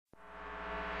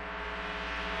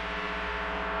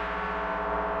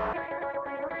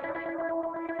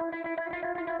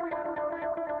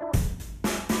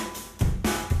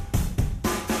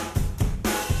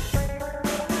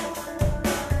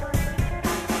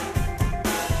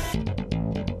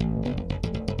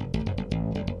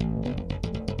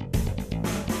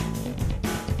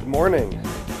morning.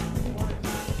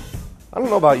 I don't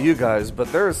know about you guys,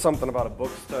 but there is something about a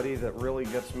book study that really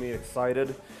gets me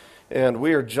excited, and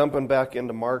we are jumping back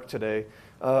into Mark today.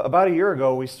 About a year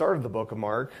ago, we started the book of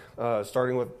Mark,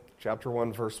 starting with chapter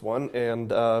 1, verse 1,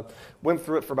 and went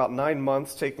through it for about 9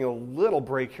 months, taking a little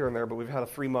break here and there, but we've had a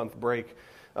 3-month break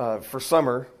for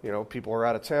summer. You know, people are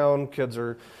out of town, kids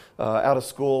are out of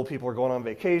school, people are going on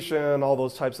vacation, all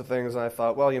those types of things, and I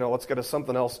thought, well, let's get us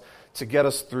something else to get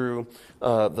us through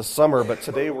the summer. But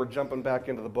today we're jumping back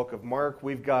into the book of Mark.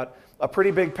 We've got a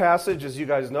pretty big passage, as you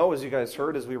guys know, as you guys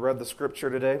heard, as we read the scripture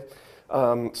today.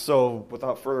 So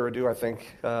without further ado, I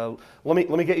think, let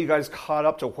me get you guys caught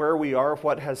up to where we are,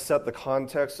 what has set the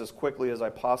context as quickly as I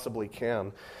possibly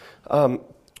can.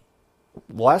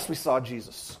 Last we saw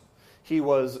Jesus. He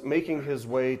was making his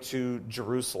way to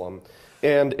Jerusalem.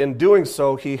 And in doing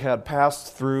so, he had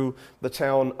passed through the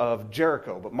town of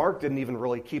Jericho. But Mark didn't even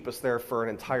really keep us there for an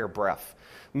entire breath.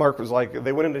 Mark was like,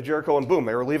 they went into Jericho and boom,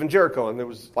 they were leaving Jericho. And it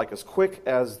was like as quick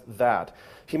as that.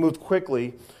 He moved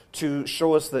quickly to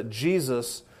show us that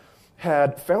Jesus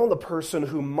had found the person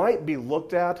who might be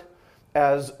looked at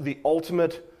as the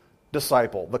ultimate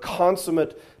disciple, the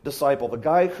consummate disciple, the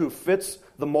guy who fits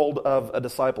the mold of a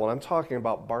disciple. And I'm talking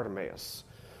about Bartimaeus.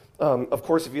 Of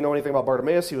course, if you know anything about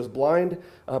Bartimaeus, he was blind,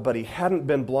 but he hadn't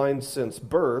been blind since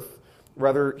birth.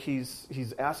 Rather,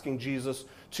 he's asking Jesus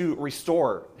to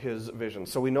restore his vision.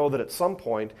 So we know that at some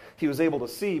point he was able to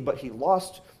see, but he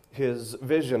lost his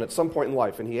vision at some point in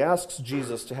life, and he asks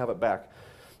Jesus to have it back.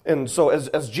 And so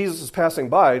as Jesus is passing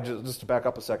by, just to back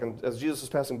up a second, as Jesus is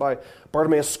passing by,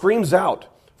 Bartimaeus screams out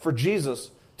for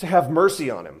Jesus to have mercy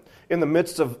on him in the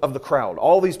midst of the crowd.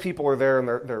 All these people are there,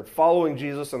 and they're following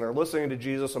Jesus, and they're listening to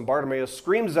Jesus, and Bartimaeus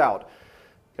screams out.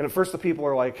 And at first the people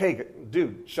are like, hey,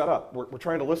 dude, shut up. We're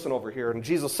trying to listen over here. And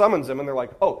Jesus summons him, and they're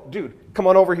like, oh, dude, come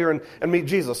on over here and meet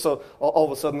Jesus. So all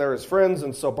of a sudden they're his friends,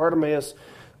 and so Bartimaeus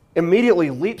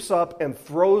immediately leaps up and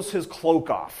throws his cloak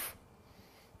off.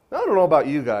 Now, I don't know about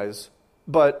you guys,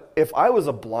 but if I was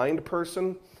a blind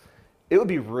person, it would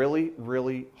be really,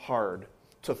 really hard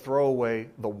to throw away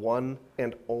the one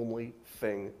and only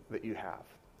thing that you have.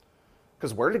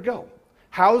 Because where did it go?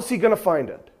 How is he going to find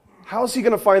it? How is he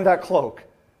going to find that cloak?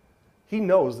 He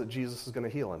knows that Jesus is going to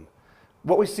heal him.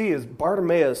 What we see is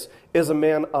Bartimaeus is a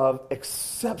man of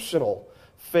exceptional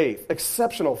faith,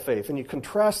 and you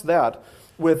contrast that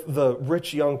with the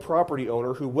rich young property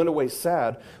owner who went away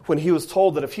sad when he was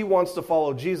told that if he wants to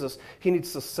follow Jesus, he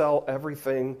needs to sell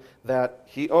everything that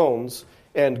he owns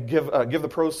and give the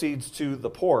proceeds to the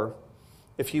poor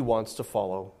if he wants to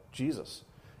follow Jesus.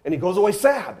 And he goes away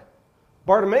sad.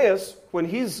 Bartimaeus, when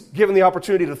he's given the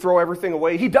opportunity to throw everything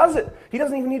away, he does it. He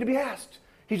doesn't even need to be asked.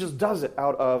 He just does it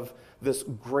out of this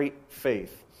great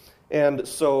faith. And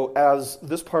so as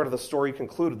this part of the story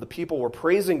concluded, the people were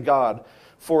praising God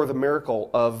for the miracle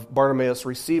of Bartimaeus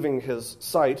receiving his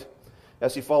sight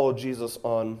as he followed Jesus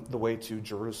on the way to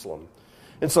Jerusalem.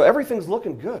 And so everything's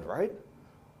looking good, right?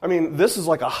 I mean, this is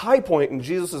like a high point in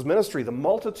Jesus' ministry. The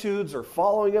multitudes are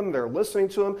following him. They're listening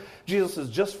to him. Jesus has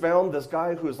just found this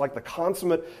guy who is like the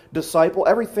consummate disciple.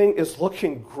 Everything is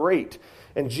looking great.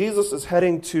 And Jesus is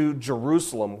heading to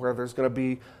Jerusalem, where there's going to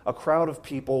be a crowd of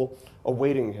people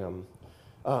awaiting him.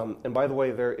 And by the way,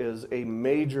 there is a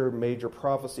major, major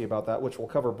prophecy about that, which we'll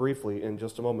cover briefly in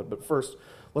just a moment. But first,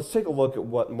 let's take a look at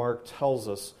what Mark tells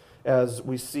us as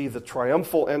we see the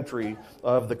triumphal entry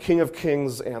of the King of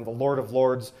Kings and the Lord of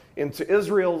Lords into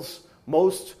Israel's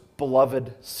most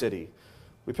beloved city.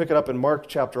 We pick it up in Mark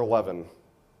chapter 11, and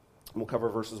we'll cover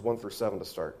verses 1 through 7 to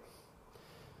start.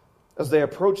 As they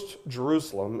approached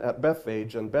Jerusalem at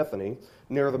Bethphage and Bethany,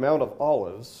 near the Mount of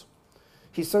Olives,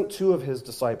 he sent 2 of his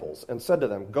disciples and said to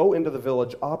them, "Go into the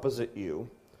village opposite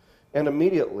you, and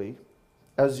immediately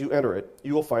as you enter it,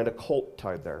 you will find a colt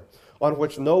tied there, on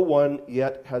which no one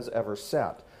yet has ever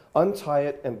sat. Untie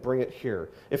it and bring it here.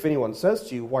 If anyone says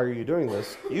to you, 'Why are you doing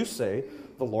this?' you say,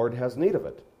 'The Lord has need of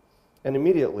it.' And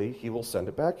immediately he will send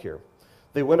it back here."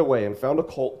 They went away and found a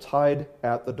colt tied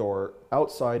at the door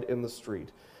outside in the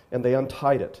street, and they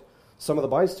untied it. Some of the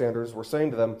bystanders were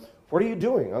saying to them, "What are you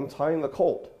doing, untying the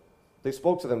colt?" They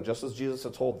spoke to them just as Jesus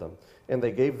had told them, and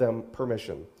they gave them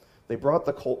permission. They brought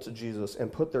the colt to Jesus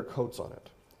and put their coats on it,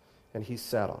 and he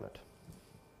sat on it.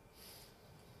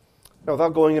 Now,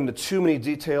 without going into too many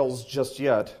details just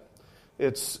yet,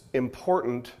 it's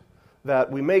important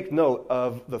that we make note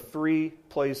of the 3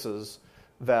 places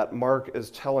that Mark is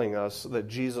telling us that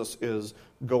Jesus is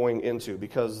going into,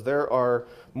 because there are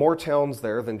more towns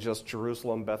there than just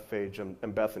Jerusalem, Bethphage,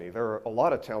 and Bethany. There are a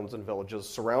lot of towns and villages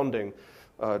surrounding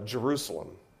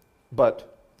Jerusalem,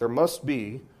 but there must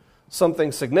be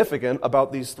something significant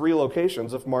about these three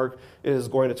locations if Mark is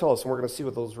going to tell us. And we're going to see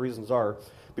what those reasons are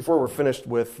before we're finished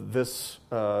with this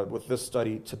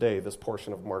study today, this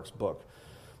portion of Mark's book.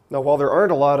 Now, while there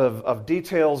aren't a lot of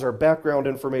details or background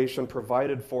information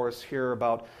provided for us here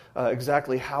about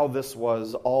exactly how this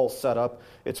was all set up,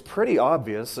 it's pretty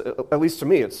obvious, at least to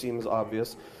me it seems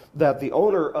obvious, that the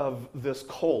owner of this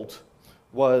colt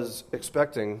was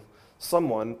expecting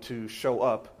someone to show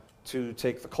up to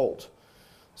take the colt.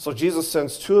 So Jesus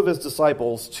sends two of his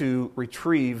disciples to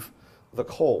retrieve the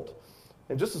colt.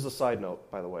 And just as a side note,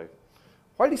 by the way,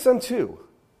 why did he send two?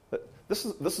 This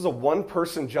is a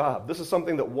one-person job. This is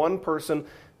something that one person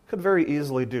could very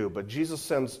easily do, but Jesus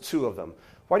sends two of them.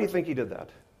 Why do you think he did that?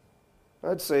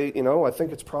 I'd say, I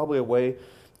think it's probably a way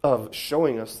of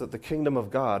showing us that the kingdom of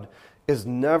God is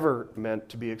never meant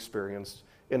to be experienced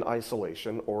in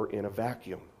isolation or in a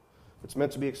vacuum. It's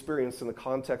meant to be experienced in the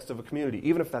context of a community,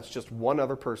 even if that's just one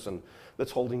other person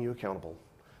that's holding you accountable.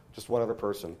 Just one other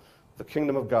person. The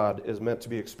kingdom of God is meant to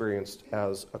be experienced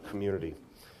as a community.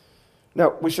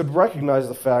 Now, we should recognize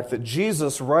the fact that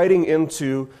Jesus, riding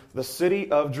into the city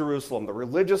of Jerusalem, the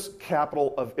religious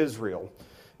capital of Israel,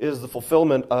 is the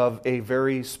fulfillment of a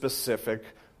very specific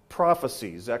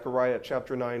prophecy. Zechariah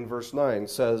chapter 9, verse 9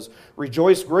 says,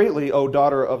 "Rejoice greatly, O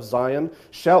daughter of Zion.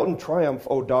 Shout in triumph,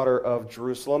 O daughter of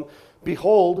Jerusalem.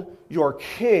 Behold, your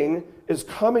king is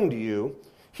coming to you.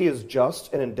 He is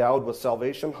just and endowed with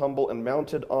salvation, humble and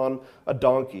mounted on a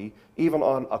donkey, even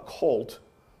on a colt,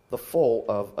 the foal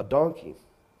of a donkey."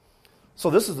 So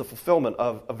this is the fulfillment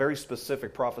of a very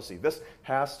specific prophecy. This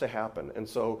has to happen. And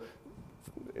so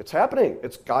it's happening.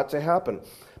 It's got to happen.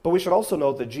 But we should also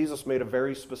note that Jesus made a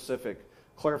very specific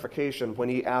clarification when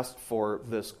he asked for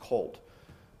this colt.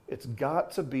 It's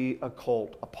got to be a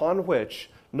colt upon which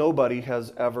nobody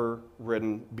has ever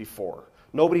ridden before.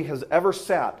 Nobody has ever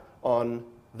sat on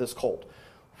this colt.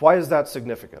 Why is that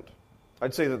significant?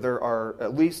 I'd say that there are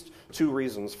at least two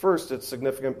reasons. First, it's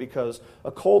significant because a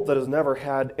colt that has never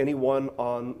had anyone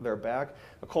on their back,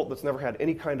 a colt that's never had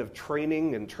any kind of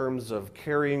training in terms of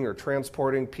carrying or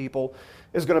transporting people,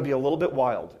 is going to be a little bit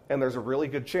wild. And there's a really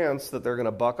good chance that they're going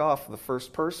to buck off the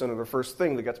first person or the first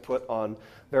thing that gets put on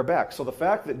their back. So the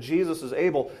fact that Jesus is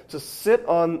able to sit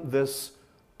on this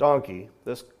donkey,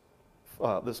 this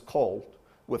colt,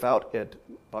 without it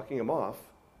bucking him off,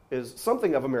 is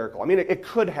something of a miracle. I mean, it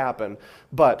could happen,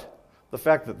 but the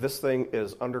fact that this thing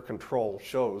is under control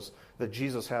shows that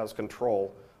Jesus has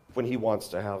control when he wants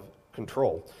to have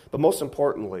control. But most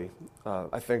importantly,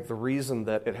 I think the reason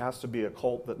that it has to be a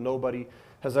colt that nobody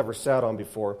has ever sat on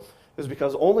before is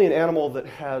because only an animal that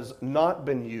has not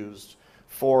been used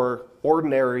for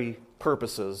ordinary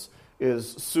purposes is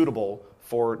suitable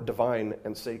for divine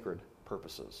and sacred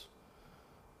purposes.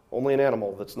 Only an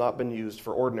animal that's not been used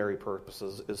for ordinary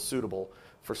purposes is suitable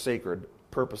for sacred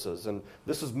purposes. And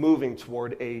this is moving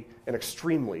toward an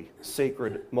extremely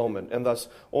sacred moment. And thus,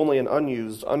 only an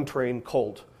unused, untrained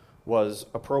colt was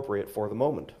appropriate for the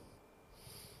moment,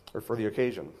 or for the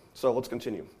occasion. So let's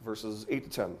continue. Verses 8 to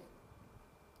 10.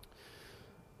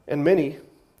 "And many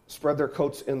spread their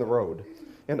coats in the road,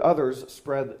 and others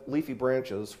spread leafy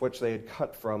branches which they had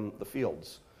cut from the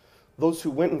fields. Those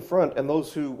who went in front and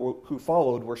those who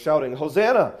followed were shouting,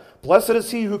 'Hosanna! Blessed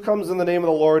is he who comes in the name of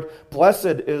the Lord. Blessed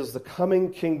is the coming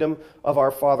kingdom of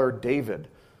our father David.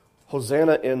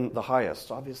 Hosanna in the highest.'"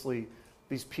 Obviously,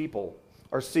 these people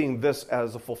are seeing this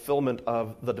as a fulfillment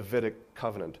of the Davidic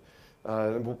covenant.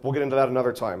 We'll get into that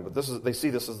another time, but they see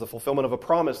this as the fulfillment of a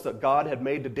promise that God had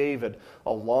made to David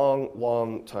a long,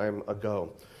 long time ago.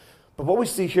 But what we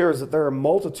see here is that there are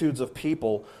multitudes of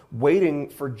people waiting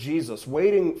for Jesus,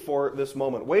 waiting for this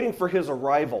moment, waiting for his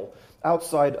arrival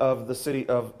outside of the city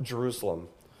of Jerusalem.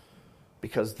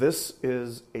 Because this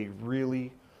is a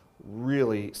really,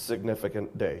 really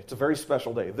significant day. It's a very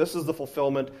special day. This is the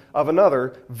fulfillment of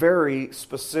another very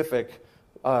specific,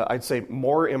 I'd say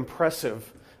more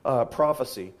impressive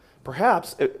prophecy.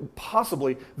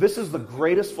 Possibly, this is the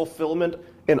greatest fulfillment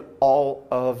in all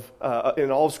of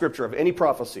Scripture, of any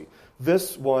prophecy.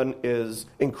 This one is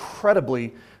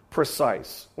incredibly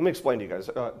precise. Let me explain to you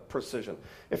guys precision.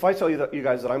 If I tell you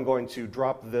guys that I'm going to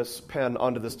drop this pen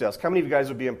onto this desk, how many of you guys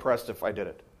would be impressed if I did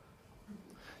it?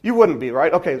 You wouldn't be,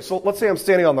 right? Okay, so let's say I'm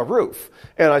standing on the roof,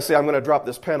 and I say I'm going to drop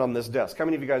this pen on this desk. How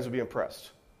many of you guys would be impressed?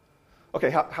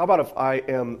 Okay, how about if I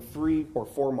am 3 or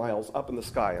 4 miles up in the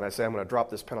sky, and I say I'm going to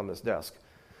drop this pen on this desk?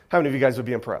 How many of you guys would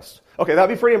be impressed? Okay,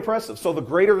 that'd be pretty impressive. So the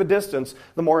greater the distance,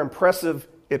 the more impressive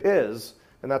it is,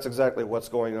 and that's exactly what's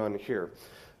going on here.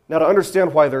 Now, to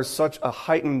understand why there's such a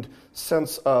heightened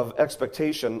sense of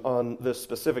expectation on this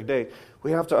specific day,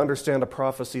 we have to understand a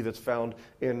prophecy that's found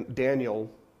in Daniel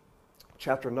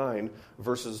chapter 9,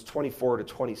 verses 24 to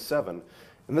 27.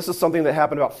 And this is something that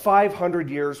happened about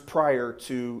 500 years prior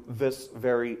to this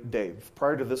very day,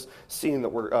 prior to this scene that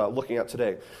we're looking at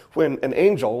today, when an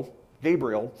angel,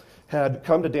 Gabriel, had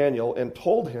come to Daniel and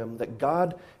told him that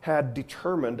God had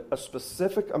determined a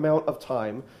specific amount of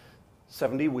time,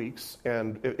 70 weeks,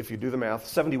 and if you do the math,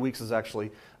 70 weeks is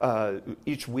actually,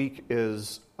 each week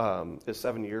is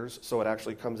 7 years, so it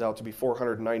actually comes out to be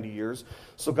 490 years.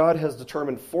 So God has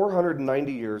determined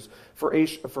 490 years for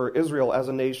Israel as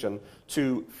a nation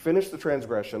to finish the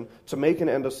transgression, to make an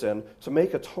end of sin, to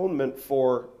make atonement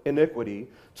for iniquity,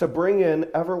 to bring in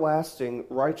everlasting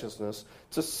righteousness,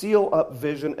 to seal up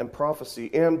vision and prophecy,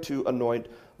 and to anoint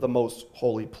the most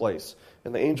holy place.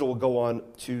 And the angel will go on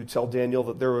to tell Daniel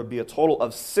that there would be a total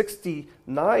of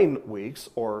 69 weeks,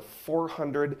 or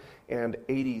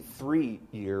 483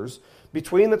 years,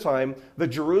 between the time that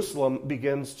Jerusalem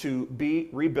begins to be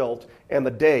rebuilt and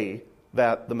the day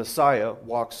that the Messiah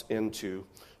walks into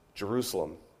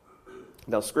Jerusalem.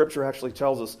 Now, Scripture actually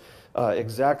tells us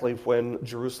exactly when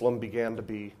Jerusalem began to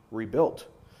be rebuilt.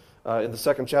 In the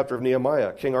second chapter of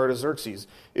Nehemiah, King Artaxerxes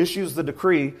issues the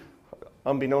decree.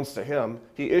 Unbeknownst to him,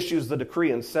 he issues the decree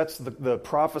and sets the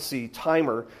prophecy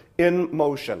timer in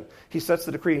motion. He sets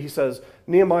the decree. He says,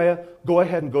 Nehemiah, go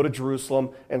ahead and go to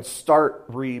Jerusalem and start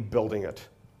rebuilding it.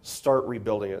 Start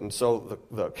rebuilding it. And so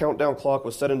the countdown clock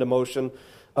was set into motion.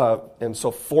 And so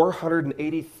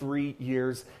 483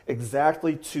 years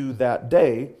exactly to that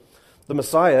day, the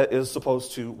Messiah is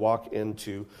supposed to walk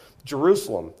into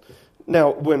Jerusalem.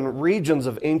 Now, when regions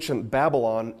of ancient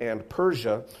Babylon and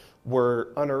Persia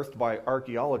were unearthed by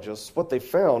archaeologists, what they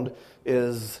found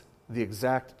is the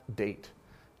exact date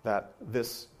that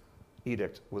this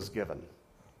edict was given.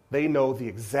 They know the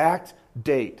exact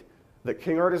date that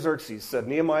King Artaxerxes said,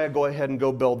 Nehemiah, go ahead and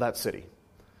go build that city.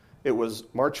 It was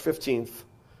March 15th,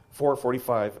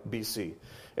 445 BC.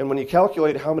 And when you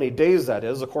calculate how many days that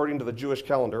is, according to the Jewish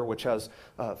calendar, which has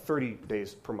 30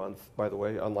 days per month, by the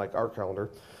way, unlike our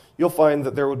calendar, you'll find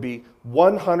that there would be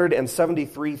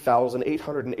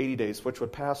 173,880 days, which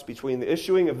would pass between the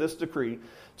issuing of this decree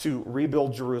to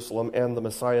rebuild Jerusalem and the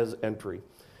Messiah's entry.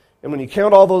 And when you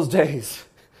count all those days,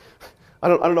 I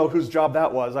don't know whose job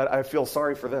that was. I feel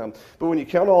sorry for them. But when you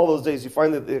count all those days, you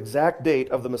find that the exact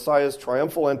date of the Messiah's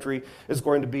triumphal entry is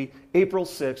going to be April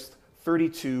 6th,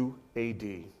 32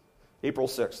 AD. April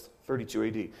 6th. 32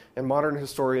 AD. And modern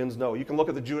historians know. You can look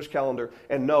at the Jewish calendar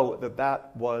and know that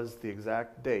that was the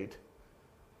exact date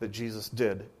that Jesus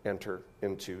did enter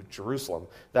into Jerusalem.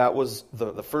 That was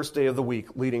the first day of the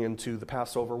week leading into the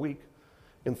Passover week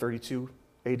in 32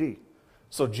 AD.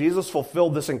 So Jesus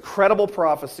fulfilled this incredible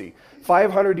prophecy.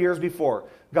 500 years before,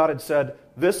 God had said,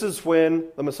 this is when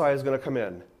the Messiah is going to come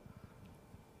in.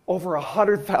 Over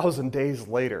 100,000 days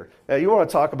later. Now, you want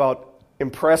to talk about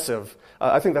impressive.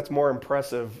 I think that's more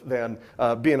impressive than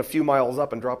being a few miles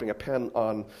up and dropping a pen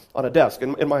on a desk,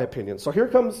 in my opinion. So here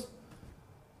comes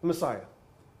the Messiah.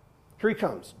 Here he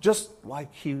comes, just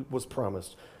like he was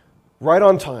promised. Right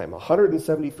on time,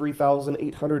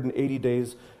 173,880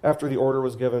 days after the order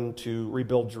was given to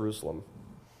rebuild Jerusalem.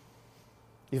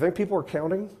 You think people were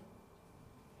counting?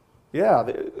 Yeah,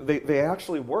 they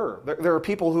actually were. There are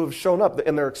people who have shown up,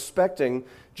 and they're expecting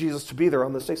Jesus to be there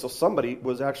on this day. So somebody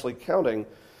was actually counting,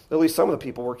 at least some of the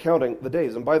people were counting the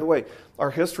days. And by the way,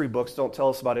 our history books don't tell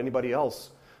us about anybody else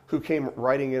who came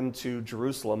riding into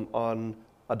Jerusalem on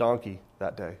a donkey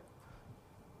that day.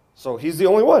 So he's the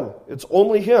only one. It's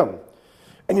only him.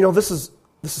 And you know, this is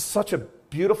such a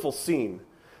beautiful scene.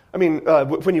 I mean,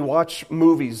 when you watch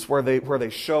movies where they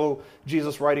show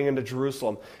Jesus riding into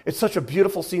Jerusalem, it's such a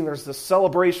beautiful scene. There's this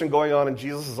celebration going on, and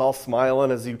Jesus is all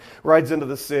smiling as he rides into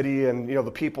the city, and you know the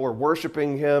people are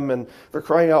worshiping him, and they're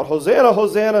crying out, "Hosanna,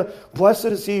 Hosanna! Blessed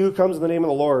is he who comes in the name of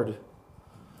the Lord."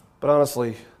 But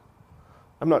honestly,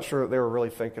 I'm not sure that they were really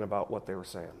thinking about what they were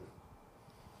saying.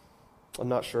 I'm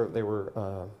not sure they were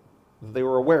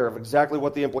aware of exactly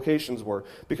what the implications were,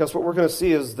 because what we're going to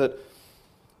see is that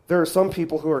there are some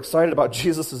people who are excited about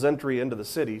Jesus' entry into the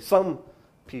city, some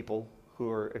people who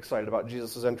are excited about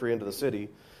Jesus' entry into the city,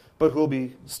 but who will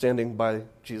be standing by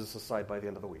Jesus' side by the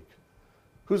end of the week.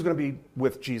 Who's going to be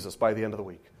with Jesus by the end of the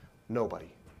week?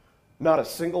 Nobody. Not a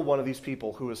single one of these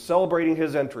people who is celebrating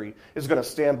his entry is going to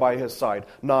stand by his side.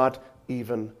 Not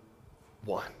even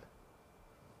one.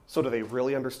 So do they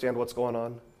really understand what's going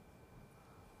on?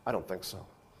 I don't think so.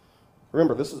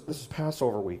 Remember, this is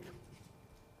Passover week.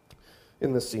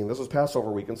 In this scene, this was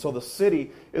Passover week, and so the city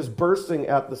is bursting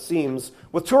at the seams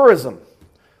with tourism,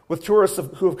 with tourists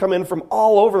who have come in from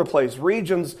all over the place,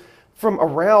 regions from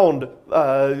around,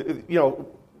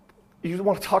 You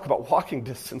want to talk about walking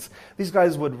distance. These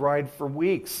guys would ride for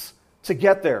weeks to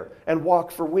get there and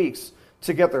walk for weeks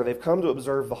to get there. They've come to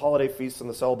observe the holiday feasts and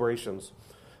the celebrations.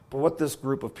 But what this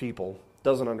group of people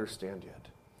doesn't understand yet,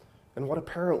 and what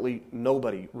apparently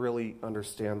nobody really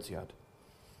understands yet,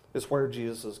 is where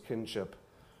Jesus' kinship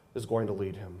is going to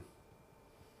lead him,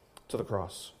 to the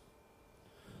cross.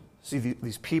 See,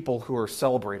 these people who are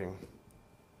celebrating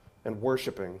and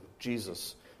worshiping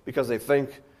Jesus because they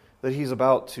think that he's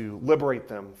about to liberate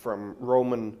them from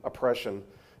Roman oppression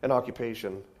and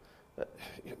occupation,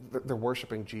 they're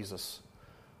worshiping Jesus.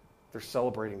 They're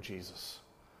celebrating Jesus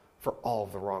for all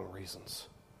of the wrong reasons.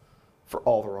 For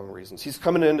all the wrong reasons. He's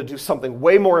coming in to do something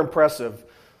way more impressive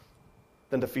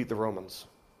than defeat the Romans.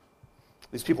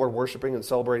 These people are worshiping and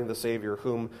celebrating the Savior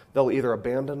whom they'll either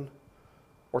abandon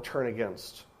or turn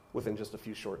against within just a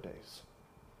few short days.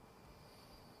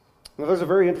 Now, there's a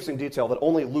very interesting detail that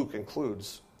only Luke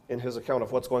includes in his account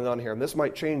of what's going on here, and this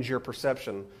might change your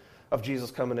perception of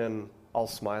Jesus coming in all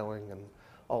smiling and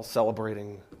all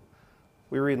celebrating.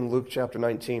 We read in Luke chapter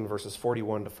 19, verses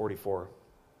 41 to 44.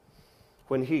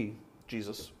 When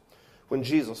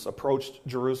Jesus approached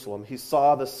Jerusalem, he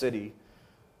saw the city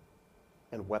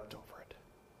and wept over it,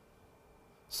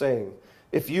 saying,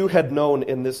 "If you had known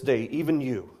in this day, even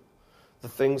you, the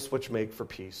things which make for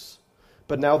peace,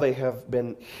 but now they have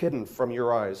been hidden from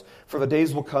your eyes. For the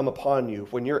days will come upon you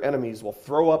when your enemies will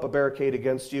throw up a barricade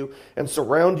against you and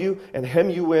surround you and hem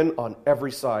you in on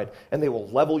every side, and they will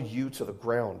level you to the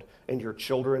ground and your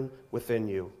children within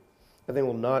you. And they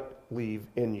will not leave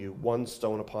in you one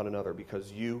stone upon another,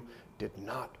 because you did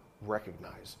not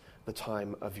recognize the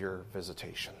time of your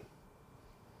visitation."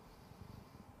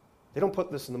 They don't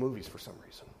put this in the movies for some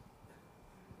reason.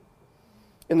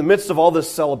 In the midst of all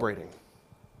this celebrating,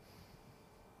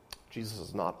 Jesus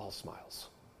is not all smiles.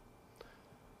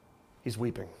 He's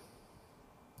weeping.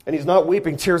 And he's not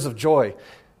weeping tears of joy.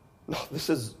 No,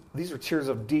 these are tears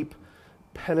of deep,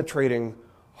 penetrating,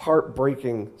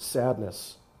 heartbreaking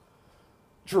sadness.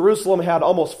 Jerusalem had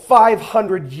almost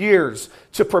 500 years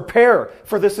to prepare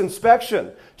for this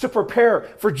inspection, to prepare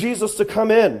for Jesus to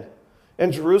come in.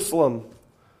 And Jerusalem,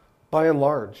 by and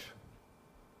large,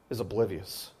 is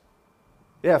oblivious.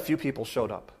 Yeah, a few people showed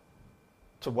up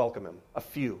to welcome him. A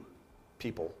few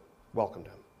people welcomed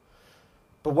him.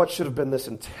 But what should have been this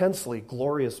intensely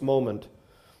glorious moment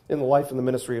in the life and the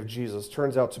ministry of Jesus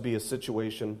turns out to be a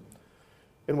situation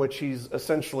in which he's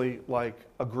essentially like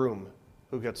a groom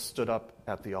who gets stood up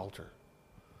at the altar.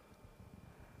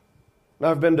 Now,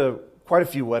 I've been to quite a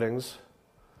few weddings.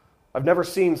 I've never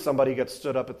seen somebody get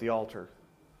stood up at the altar.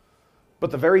 But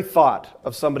the very thought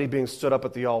of somebody being stood up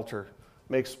at the altar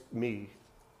makes me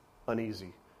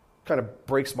uneasy. Kind of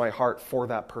breaks my heart for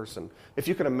that person. If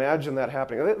you can imagine that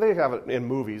happening, they have it in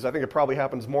movies. I think it probably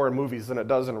happens more in movies than it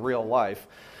does in real life.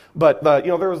 But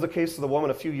there was the case of the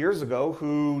woman a few years ago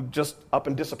who just up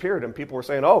and disappeared, and people were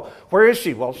saying, "Oh, where is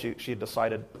she?" Well, she had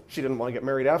decided she didn't want to get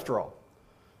married after all.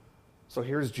 So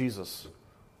here's Jesus,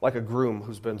 like a groom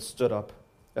who's been stood up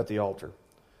at the altar,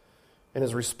 and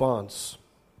his response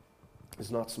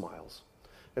is not smiles,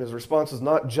 and his response is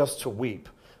not just to weep,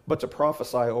 but to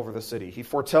prophesy over the city. He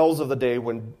foretells of the day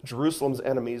when Jerusalem's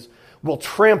enemies will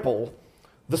trample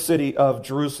the city of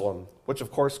Jerusalem, which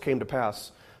of course came to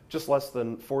pass just less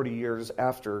than 40 years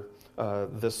after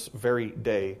this very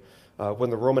day, when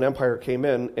the Roman Empire came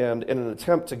in, and in an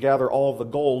attempt to gather all of the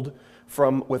gold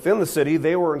from within the city,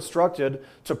 they were instructed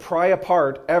to pry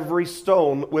apart every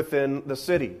stone within the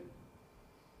city.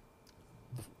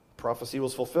 The prophecy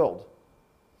was fulfilled.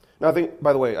 Now, I think,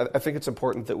 by the way, I think it's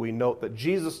important that we note that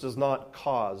Jesus does not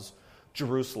cause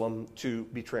Jerusalem to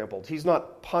be trampled. He's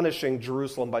not punishing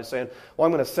Jerusalem by saying, "Well,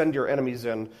 I'm going to send your enemies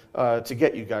in to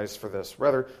get you guys for this."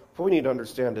 Rather, what we need to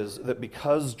understand is that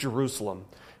because Jerusalem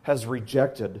has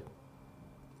rejected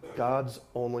God's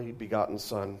only begotten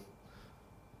Son,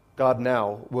 God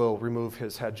now will remove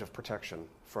his hedge of protection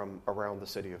from around the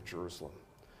city of Jerusalem,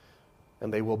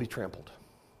 and they will be trampled.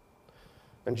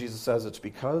 And Jesus says it's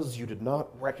because you did not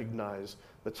recognize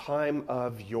the time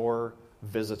of your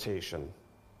visitation.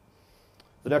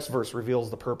 The next verse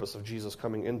reveals the purpose of Jesus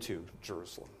coming into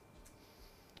Jerusalem.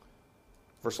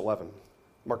 Verse 11,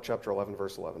 Mark chapter 11,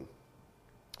 verse 11.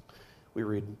 We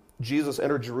read, "Jesus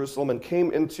entered Jerusalem and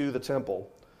came into the temple.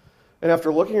 And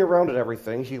after looking around at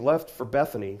everything, he left for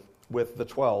Bethany with the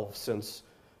 12, since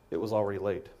it was already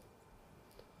late."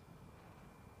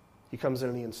 He comes in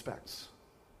and he inspects.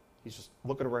 He's just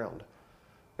looking around.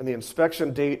 And the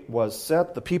inspection date was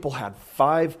set. The people had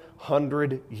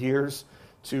 500 years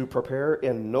to prepare,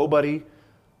 and nobody,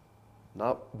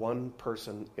 not one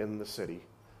person in the city,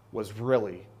 was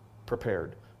really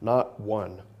prepared Not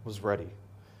one was ready.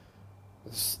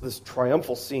 This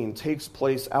triumphal scene takes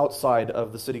place outside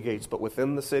of the city gates, but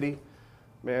within the city,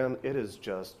 man, it is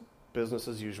just business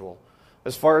as usual.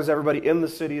 As far as everybody in the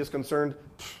city is concerned,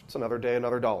 it's another day,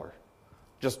 another dollar.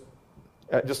 Just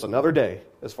another day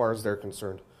as far as they're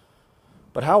concerned.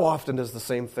 But how often does the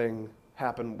same thing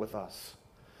happen with us?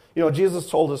 You know, Jesus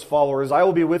told his followers, I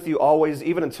will be with you always,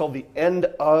 even until the end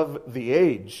of the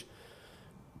age.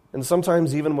 And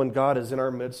sometimes even when God is in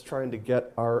our midst trying to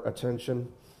get our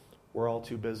attention, we're all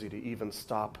too busy to even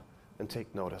stop and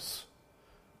take notice.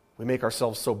 We make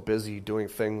ourselves so busy doing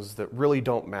things that really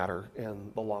don't matter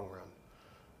in the long run,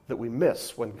 that we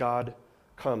miss when God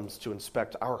comes to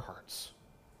inspect our hearts.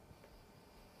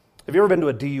 Have you ever been to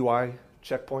a DUI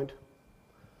checkpoint?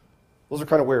 Those are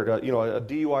kind of weird. A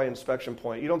DUI inspection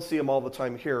point. You don't see them all the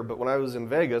time here, but when I was in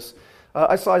Vegas,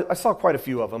 I saw quite a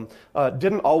few of them.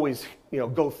 Didn't always,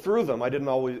 go through them.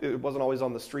 It wasn't always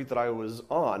on the street that I was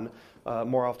on.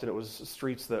 More often it was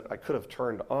streets that I could have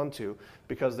turned onto,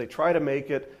 because they try to make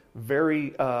it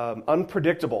very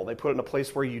unpredictable. They put it in a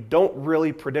place where you don't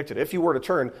really predict it. If you were to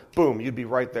turn, boom, you'd be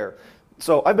right there.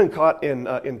 So I've been caught in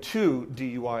 2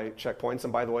 DUI checkpoints,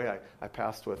 and by the way, I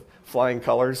passed with flying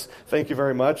colors. Thank you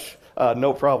very much.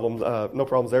 No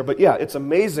problems there. But yeah, it's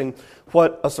amazing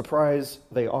what a surprise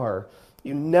they are.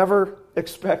 You never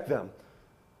expect them.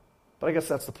 But I guess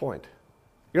that's the point.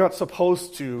 You're not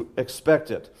supposed to expect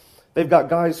it. They've got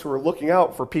guys who are looking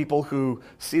out for people who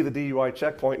see the DUI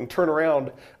checkpoint and turn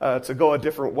around to go a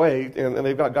different way, and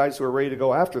they've got guys who are ready to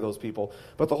go after those people.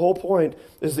 But the whole point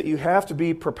is that you have to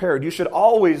be prepared. You should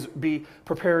always be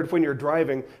prepared when you're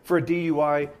driving for a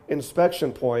DUI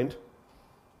inspection point.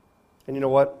 And you know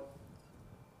what?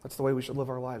 That's the way we should live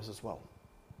our lives as well.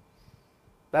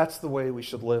 That's the way we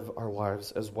should live our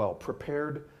lives as well.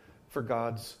 Prepared for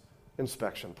God's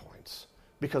inspection points,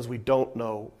 because we don't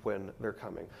know when they're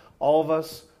coming. All of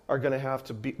us are going to have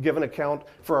to give an account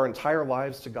for our entire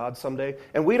lives to God someday,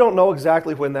 and we don't know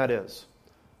exactly when that is.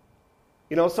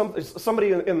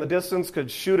 Somebody in the distance could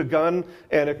shoot a gun,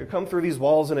 and it could come through these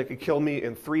walls, and it could kill me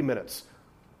in 3 minutes.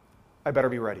 I better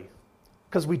be ready,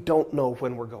 because we don't know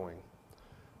when we're going.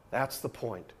 That's the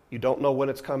point. You don't know when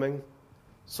it's coming,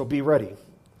 so be ready.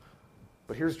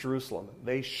 But here's Jerusalem.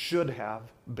 They should have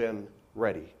been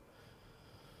ready.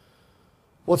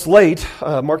 Well, it's late.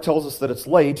 Mark tells us that it's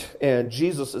late, and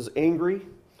Jesus is angry.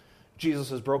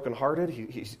 Jesus is brokenhearted.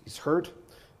 He's hurt.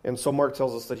 And so Mark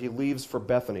tells us that he leaves for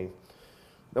Bethany.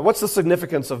 Now, what's the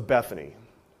significance of Bethany?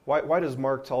 Why does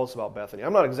Mark tell us about Bethany?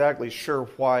 I'm not exactly sure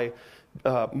why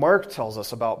Mark tells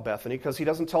us about Bethany, because he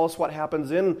doesn't tell us what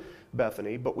happens in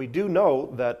Bethany, but we do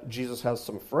know that Jesus has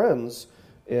some friends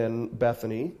in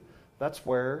Bethany. That's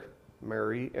where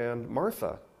Mary and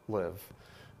Martha live.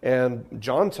 And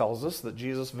John tells us that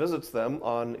Jesus visits them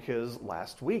on his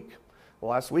last week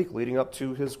leading up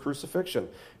to his crucifixion.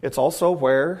 It's also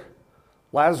where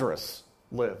Lazarus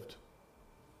lived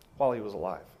while he was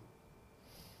alive.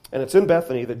 And it's in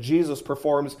Bethany that Jesus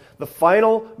performs the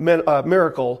final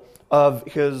miracle of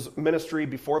his ministry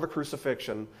before the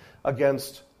crucifixion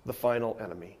against the final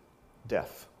enemy,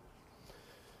 death.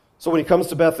 So when he comes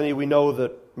to Bethany, we know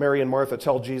that Mary and Martha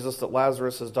tell Jesus that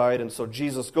Lazarus has died, and so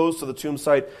Jesus goes to the tomb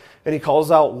site and he calls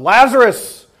out,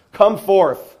 "Lazarus, come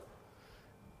forth!"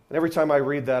 And every time I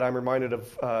read that, I'm reminded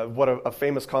of what a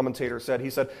famous commentator said. He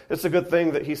said, it's a good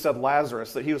thing that he said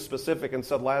Lazarus, that he was specific and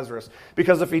said Lazarus,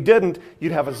 because if he didn't,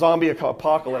 you'd have a zombie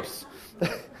apocalypse.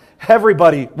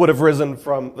 Everybody would have risen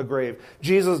from the grave.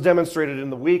 Jesus demonstrated in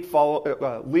the week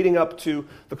leading up to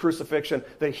the crucifixion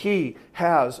that he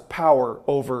has power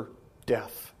over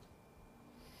death.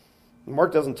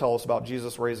 Mark doesn't tell us about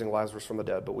Jesus raising Lazarus from the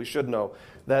dead, but we should know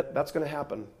that that's going to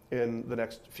happen in the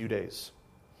next few days.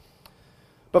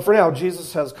 But for now,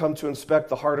 Jesus has come to inspect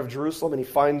the heart of Jerusalem, and he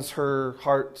finds her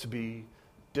heart to be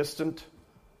distant,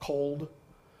 cold,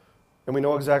 and we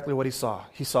know exactly what he saw.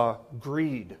 He saw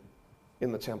greed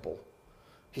in the temple.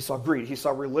 He saw greed. He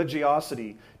saw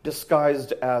religiosity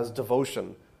disguised as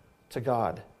devotion to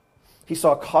God. He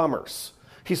saw commerce.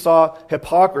 He saw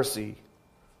hypocrisy.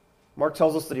 Mark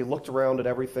tells us that he looked around at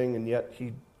everything, and yet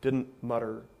he didn't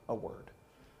mutter a word.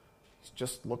 He's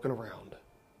just looking around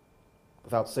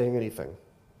without saying anything.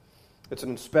 It's an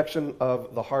inspection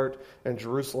of the heart, and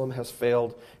Jerusalem has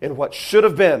failed in what should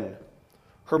have been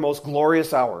her most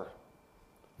glorious hour.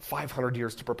 500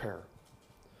 years to prepare.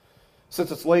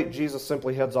 Since it's late, Jesus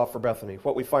simply heads off for Bethany.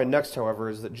 What we find next, however,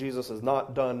 is that Jesus is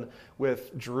not done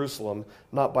with Jerusalem,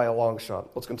 not by a long shot.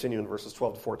 Let's continue in verses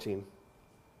 12 to 14.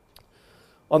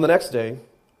 On the next day,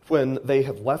 when they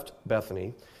had left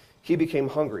Bethany, he became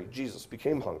hungry. Jesus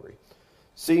became hungry.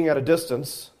 Seeing at a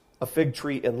distance a fig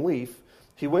tree in leaf,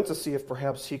 he went to see if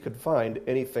perhaps he could find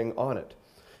anything on it.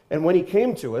 And when he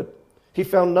came to it, he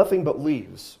found nothing but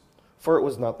leaves, for it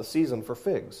was not the season for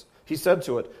figs. He said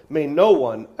to it, "May no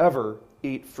one ever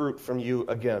eat fruit from you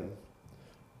again."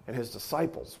 And his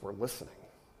disciples were listening.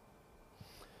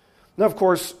 Now, of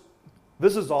course,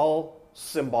 this is all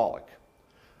symbolic.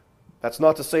 That's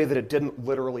not to say that it didn't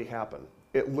literally happen.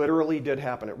 It literally did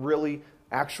happen. It really,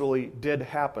 actually did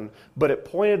happen. But it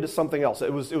pointed to something else.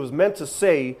 It was meant to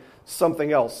say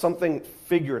something else, something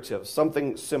figurative,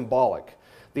 something symbolic.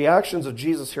 The actions of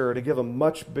Jesus here are to give a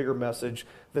much bigger message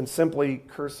than simply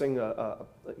cursing a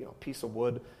piece of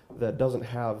wood that doesn't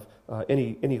have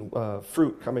any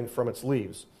fruit coming from its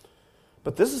leaves.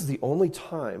 But this is the only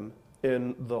time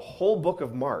in the whole book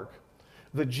of Mark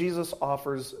that Jesus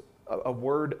offers a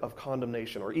word of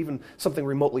condemnation, or even something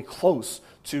remotely close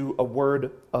to a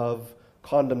word of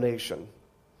condemnation.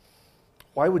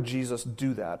 Why would Jesus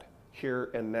do that here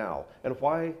and now? And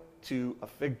why to a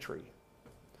fig tree?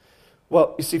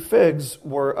 Well, you see, figs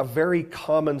were a very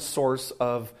common source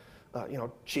of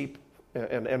cheap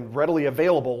and readily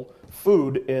available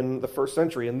food in the first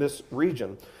century in this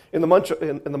region. In the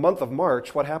month of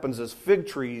March, what happens is fig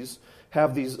trees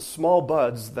have these small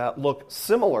buds that look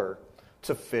similar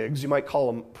to figs. You might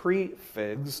call them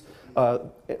pre-figs.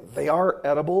 They are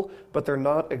edible, but they're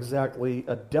not exactly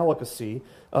a delicacy.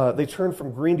 They turn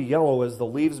from green to yellow as the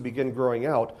leaves begin growing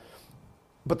out,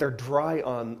 but they're dry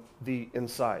on the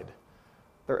inside.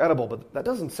 They're edible, but that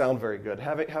doesn't sound very good.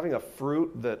 Having a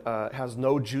fruit that has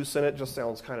no juice in it just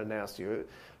sounds kind of nasty.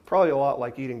 Probably a lot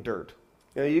like eating dirt.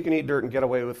 You can eat dirt and get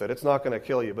away with it. It's not going to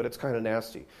kill you, but it's kind of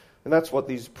nasty. And that's what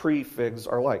these pre-figs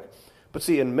are like. But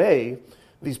see, in May,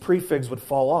 these pre-figs would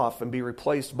fall off and be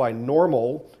replaced by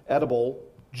normal, edible,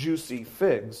 juicy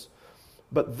figs.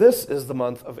 But this is the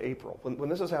month of April. When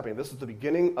this is happening, this is the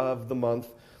beginning of the month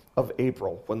of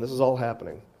April, when this is all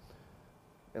happening.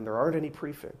 And there aren't any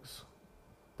pre-figs.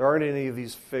 There aren't any of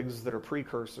these figs that are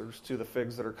precursors to the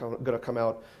figs that are going to come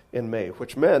out in May,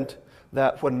 which meant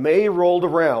that when May rolled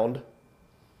around,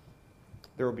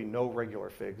 there would be no regular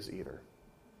figs either.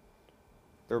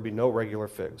 There would be no regular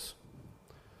figs.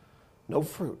 No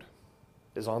fruit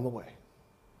is on the way.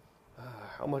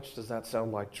 How much does that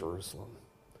sound like Jerusalem?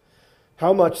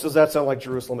 How much does that sound like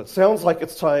Jerusalem? It sounds like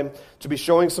it's time to be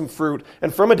showing some fruit.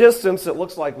 And from a distance, it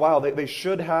looks like, wow, they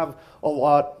should have a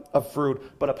lot of fruit.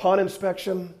 But upon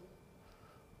inspection,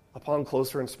 upon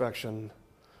closer inspection,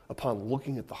 upon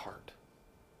looking at the heart,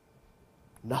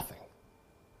 nothing.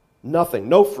 Nothing.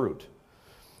 No fruit.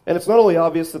 And it's not only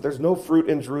obvious that there's no fruit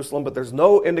in Jerusalem, but there's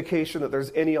no indication that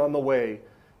there's any on the way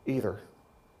either.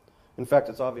 In fact,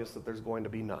 it's obvious that there's going to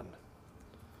be none.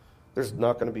 There's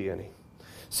not going to be any.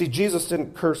 See, Jesus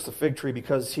didn't curse the fig tree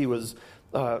because he was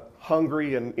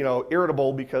hungry and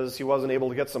irritable because he wasn't able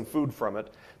to get some food from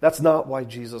it. That's not why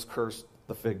Jesus cursed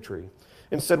the fig tree.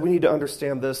 Instead, we need to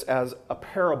understand this as a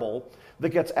parable that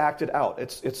gets acted out.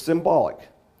 It's symbolic.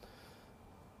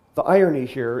 The irony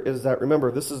here is that,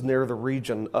 remember, this is near the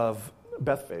region of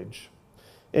Bethphage.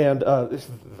 And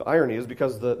the irony is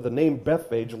because the name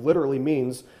Bethphage literally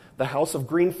means the house of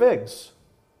green figs,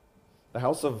 the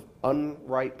house of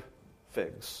unripe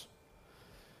figs.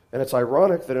 And it's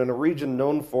ironic that in a region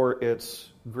known for its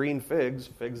green figs,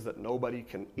 figs that nobody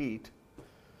can eat,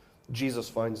 Jesus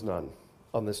finds none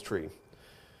on this tree.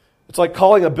 It's like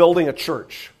calling a building a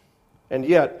church, and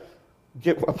yet,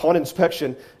 upon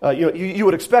inspection, you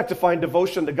would expect to find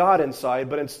devotion to God inside,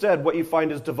 but instead what you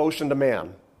find is devotion to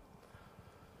man.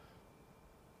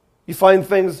 You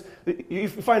find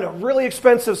a really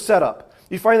expensive setup.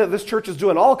 You find that this church is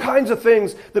doing all kinds of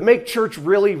things that make church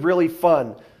really, really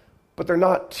fun, but they're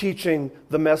not teaching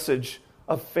the message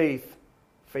of faith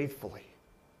faithfully.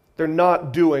 They're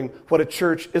not doing what a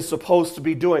church is supposed to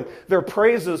be doing. Their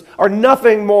praises are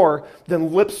nothing more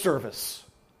than lip service.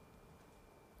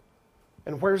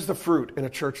 And where's the fruit in a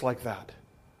church like that?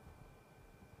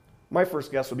 My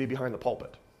first guess would be behind the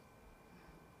pulpit.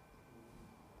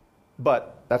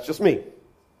 But that's just me.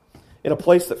 In a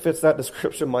place that fits that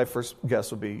description, my first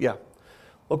guess would be,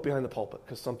 look behind the pulpit,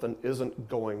 because something isn't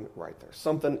going right there.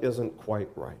 Something isn't quite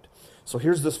right. So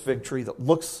here's this fig tree that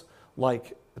looks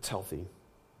like it's healthy.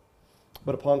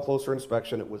 But upon closer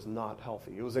inspection, it was not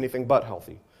healthy. It was anything but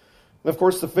healthy. And of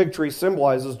course, the fig tree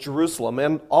symbolizes Jerusalem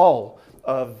and all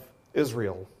of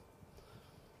Israel.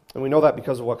 And we know that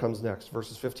because of what comes next,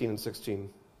 verses 15 and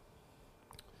 16.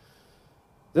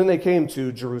 Then they came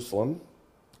to Jerusalem,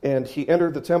 and he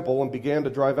entered the temple and began to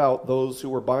drive out those who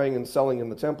were buying and selling in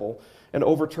the temple, and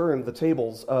overturned the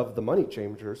tables of the money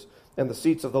changers and the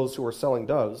seats of those who were selling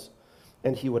doves.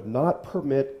 And he would not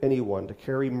permit anyone to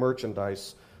carry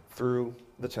merchandise through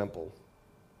the temple.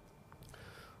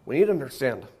 We need to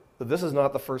understand that this is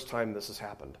not the first time this has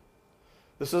happened.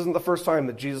 This isn't the first time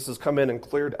that Jesus has come in and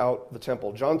cleared out the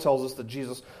temple. John tells us that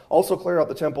Jesus also cleared out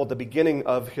the temple at the beginning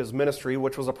of his ministry,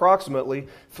 which was approximately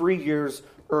 3 years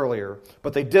earlier.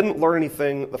 But they didn't learn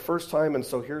anything the first time, and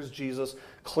so here's Jesus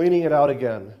cleaning it out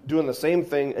again, doing the same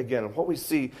thing again. And what we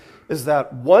see is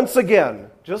that once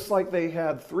again, just like they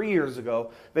had 3 years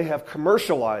ago, they have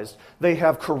commercialized, they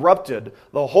have corrupted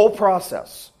the whole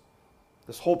process,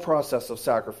 this whole process of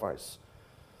sacrifice.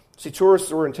 See, tourists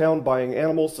were in town buying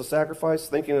animals to sacrifice,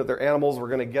 thinking that their animals were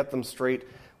going to get them straight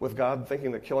with God,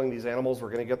 thinking that killing these animals were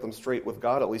going to get them straight with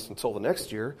God, at least until the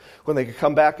next year, when they could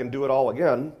come back and do it all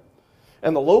again.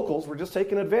 And the locals were just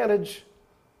taking advantage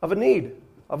of a need,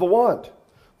 of a want.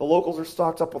 The locals are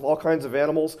stocked up with all kinds of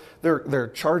animals.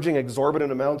 They're charging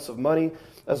exorbitant amounts of money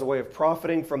as a way of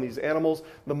profiting from these animals.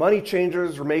 The money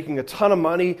changers are making a ton of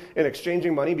money in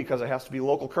exchanging money because it has to be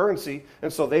local currency.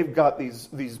 And so they've got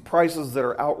these prices that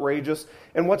are outrageous.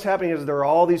 And what's happening is there are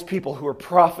all these people who are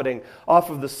profiting off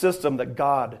of the system that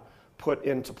God put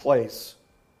into place.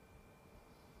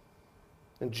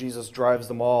 And Jesus drives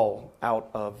them all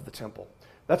out of the temple.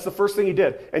 That's the first thing he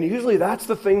did. And usually that's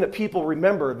the thing that people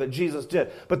remember that Jesus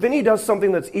did. But then he does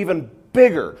something that's even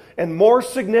bigger and more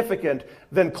significant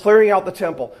than clearing out the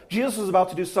temple. Jesus is about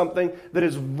to do something that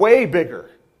is way bigger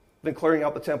than clearing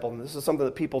out the temple. And this is something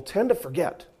that people tend to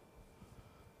forget.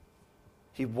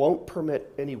 He won't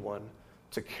permit anyone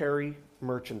to carry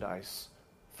merchandise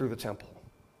through the temple.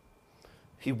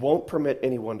 He won't permit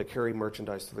anyone to carry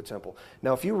merchandise through the temple.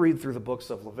 Now, if you read through the books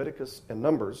of Leviticus and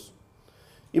Numbers,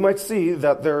 you might see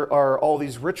that there are all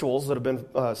these rituals that have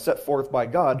been set forth by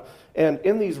God. And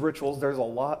in these rituals, there's a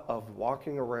lot of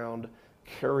walking around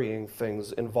carrying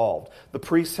things involved. The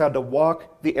priests had to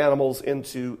walk the animals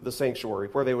into the sanctuary,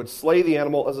 where they would slay the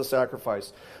animal as a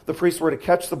sacrifice. The priests were to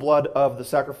catch the blood of the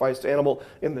sacrificed animal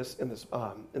in this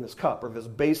cup or this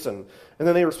basin, and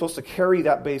then they were supposed to carry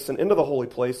that basin into the holy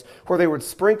place, where they would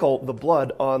sprinkle the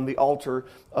blood on the altar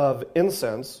of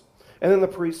incense. And then the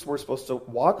priests were supposed to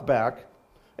walk back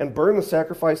and burn the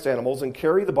sacrificed animals and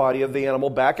carry the body of the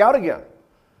animal back out again.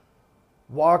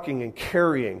 Walking and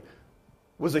carrying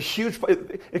was a huge...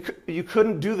 You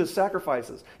couldn't do the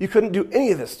sacrifices. You couldn't do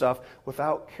any of this stuff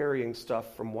without carrying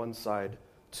stuff from one side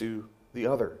to the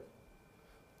other.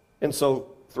 And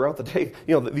so throughout the day,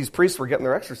 these priests were getting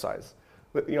their exercise.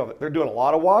 They're doing a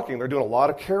lot of walking. They're doing a lot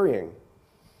of carrying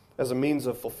as a means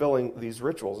of fulfilling these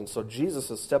rituals. And so Jesus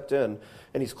has stepped in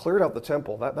and he's cleared out the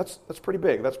temple. That's pretty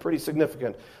big. That's pretty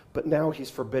significant. But now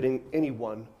he's forbidding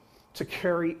anyone to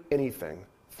carry anything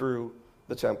through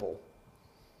the temple.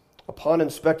 Upon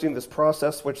inspecting this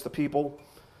process, which the people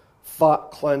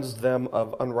thought cleansed them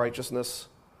of unrighteousness,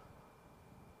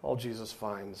 all Jesus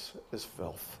finds is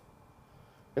filth.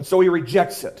 And so he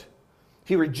rejects it.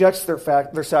 He rejects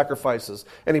their sacrifices,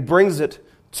 and he brings it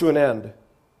to an end.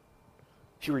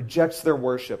 He rejects their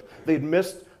worship. They'd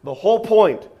missed the whole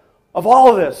point of all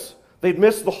of this. They'd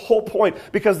missed the whole point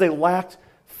because they lacked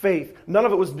faith. None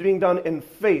of it was being done in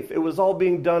faith. It was all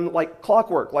being done like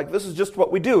clockwork, like this is just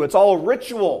what we do. It's all a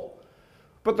ritual.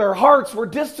 But their hearts were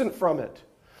distant from it.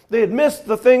 They had missed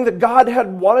the thing that God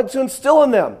had wanted to instill in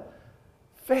them.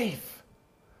 Faith.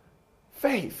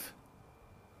 Faith.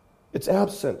 It's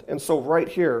absent. And so right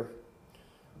here,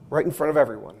 right in front of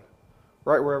everyone,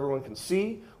 right where everyone can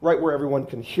see, right where everyone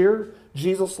can hear,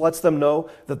 Jesus lets them know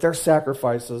that their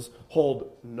sacrifices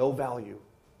hold no value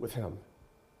with him.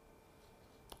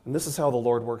 And this is how the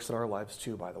Lord works in our lives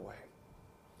too, by the way.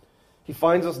 He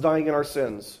finds us dying in our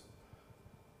sins,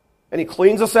 and he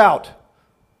cleans us out,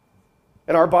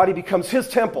 and our body becomes his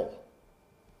temple.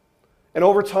 And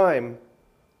over time,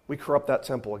 we corrupt that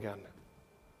temple again.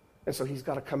 And so he's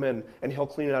got to come in, and he'll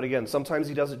clean it out again. Sometimes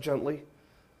he does it gently.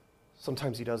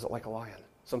 Sometimes he does it like a lion.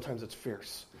 Sometimes it's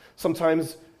fierce.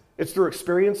 Sometimes it's through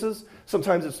experiences.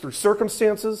 Sometimes it's through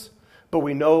circumstances. But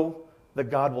we know that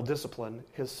God will discipline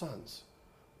his sons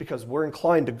because we're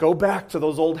inclined to go back to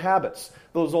those old habits,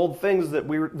 those old things that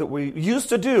we used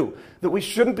to do that we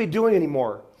shouldn't be doing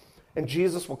anymore. And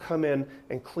Jesus will come in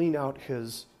and clean out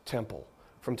his temple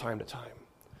from time to time.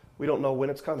 We don't know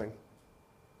when it's coming,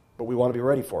 but we want to be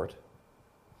ready for it.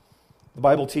 The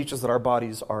Bible teaches that our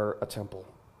bodies are a temple.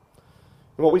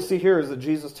 And what we see here is that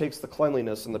Jesus takes the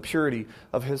cleanliness and the purity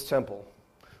of his temple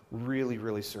really,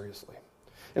 really seriously.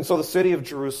 And so the city of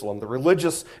Jerusalem, the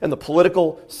religious and the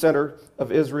political center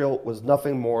of Israel, was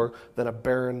nothing more than a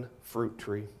barren fruit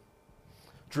tree.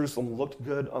 Jerusalem looked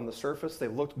good on the surface. They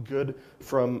looked good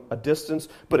from a distance.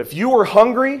 But if you were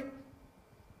hungry,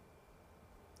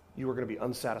 you were going to be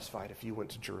unsatisfied if you went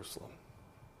to Jerusalem.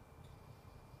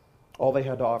 All they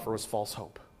had to offer was false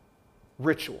hope,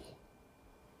 ritual,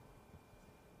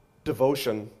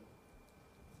 devotion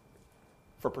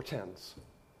for pretends,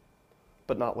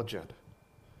 but not legit.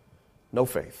 No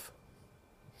faith.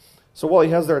 So while he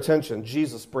has their attention,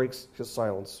 Jesus breaks his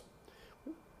silence.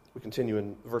 We continue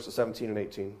in verses 17 and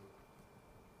 18.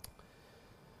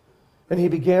 And he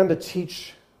began to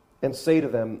teach and say to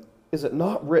them, "Is it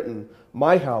not written,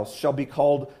 'My house shall be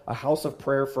called a house of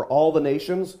prayer for all the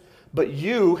nations'? But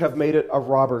you have made it a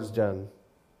robber's den."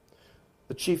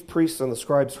 The chief priests and the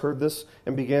scribes heard this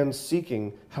and began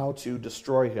seeking how to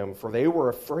destroy him, for they were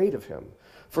afraid of him.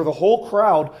 For the whole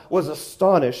crowd was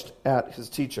astonished at his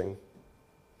teaching.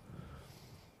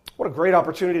 What a great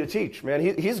opportunity to teach, man.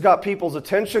 He's got people's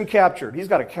attention captured. He's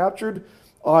got a captured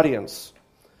audience.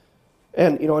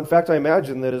 And, in fact, I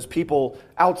imagine that as people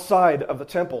outside of the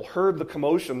temple heard the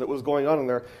commotion that was going on in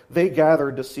there, they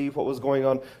gathered to see what was going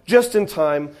on just in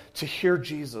time to hear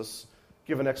Jesus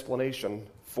give an explanation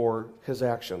for his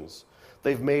actions.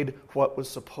 They've made what was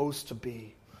supposed to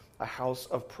be a house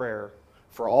of prayer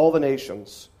for all the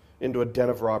nations into a den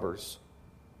of robbers.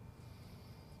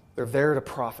 They're there to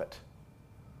profit.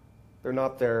 They're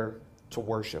not there to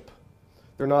worship.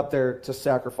 They're not there to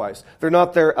sacrifice. They're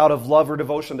not there out of love or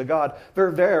devotion to God.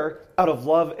 They're there out of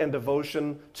love and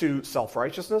devotion to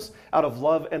self-righteousness, out of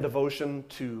love and devotion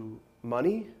to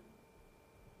money.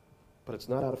 But it's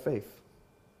not out of faith.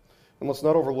 And let's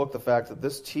not overlook the fact that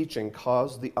this teaching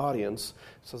caused the audience,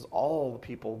 it says all the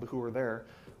people who were there,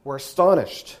 were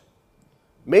astonished.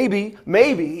 Maybe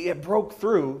it broke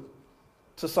through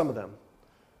to some of them.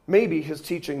 Maybe his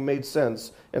teaching made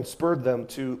sense and spurred them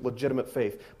to legitimate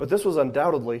faith. But this was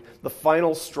undoubtedly the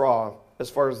final straw as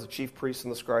far as the chief priests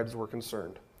and the scribes were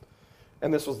concerned.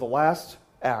 And this was the last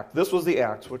act. This was the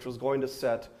act which was going to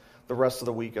set the rest of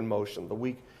the week in motion. The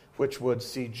week which would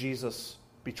see Jesus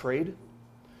betrayed,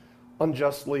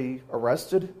 unjustly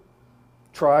arrested,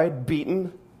 tried,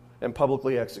 beaten, and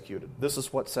publicly executed. This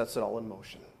is what sets it all in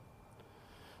motion.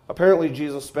 Apparently,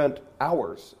 Jesus spent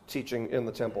hours teaching in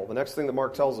the temple. The next thing that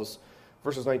Mark tells us,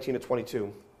 verses 19 to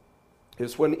 22,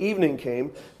 is when evening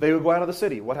came, they would go out of the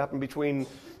city. What happened between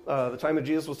the time that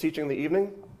Jesus was teaching in the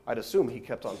evening? I'd assume he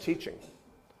kept on teaching.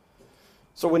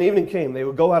 So when evening came, they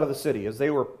would go out of the city. As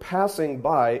they were passing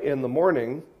by in the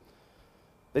morning,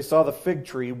 they saw the fig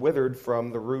tree withered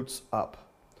from the roots up.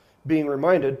 Being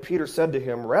reminded, Peter said to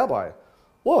him, "Rabbi,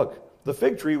 look, the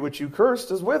fig tree which you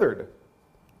cursed is withered."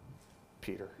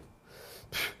 Peter.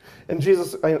 And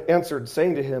Jesus answered,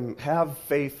 saying to him, "Have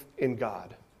faith in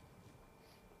God."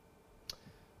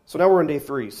 So now we're on day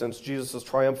 3 since Jesus'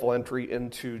 triumphal entry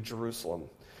into Jerusalem.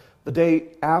 The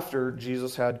day after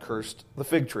Jesus had cursed the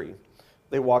fig tree.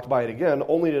 They walked by it again,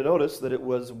 only to notice that it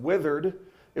was withered,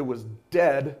 it was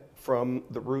dead from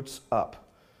the roots up.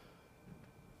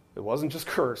 It wasn't just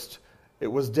cursed, it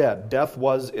was dead. Death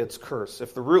was its curse.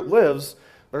 If the root lives,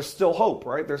 there's still hope,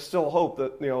 right? There's still hope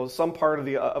that some part of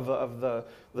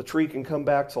the tree can come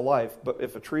back to life. But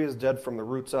if a tree is dead from the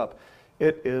roots up,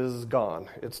 it is gone.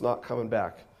 It's not coming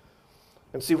back.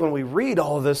 And see, when we read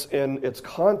all of this in its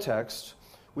context,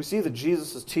 we see that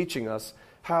Jesus is teaching us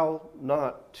how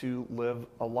not to live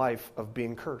a life of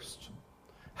being cursed.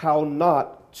 How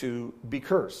not to be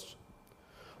cursed.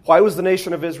 Why was the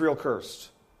nation of Israel cursed?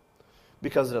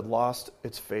 Because it had lost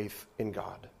its faith in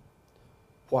God.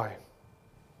 Why?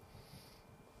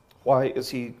 Why is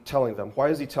he telling them? Why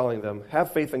is he telling them,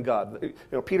 have faith in God?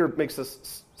 Peter makes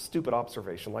this stupid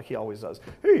observation, like he always does.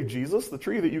 Hey, Jesus, the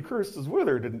tree that you cursed is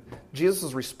withered. And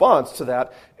Jesus' response to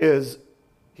that is,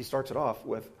 he starts it off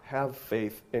with, have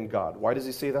faith in God. Why does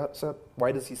he say that, Seth?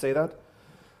 Why does he say that?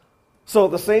 So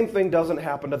the same thing doesn't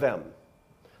happen to them,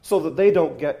 so that they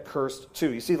don't get cursed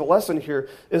too. You see, the lesson here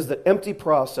is that empty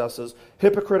processes,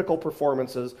 hypocritical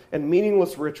performances, and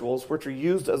meaningless rituals, which are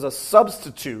used as a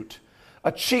substitute,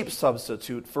 a cheap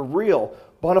substitute for real,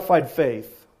 bona fide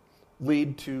faith,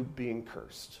 lead to being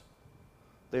cursed.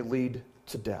 They lead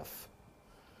to death.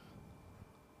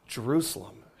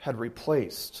 Jerusalem had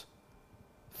replaced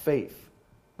faith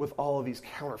with all of these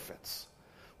counterfeits,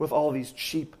 with all of these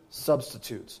cheap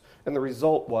substitutes. And the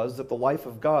result was that the life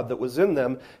of God that was in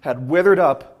them had withered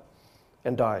up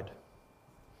and died.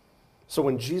 So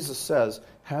when Jesus says,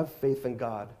 have faith in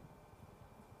God,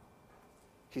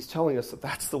 he's telling us that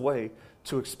that's the way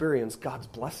to experience God's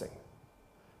blessing.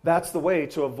 That's the way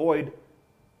to avoid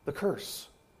the curse.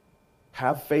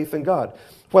 Have faith in God.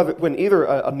 When either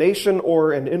a nation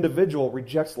or an individual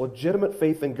rejects legitimate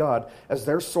faith in God as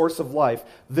their source of life,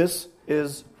 this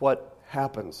is what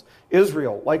happens.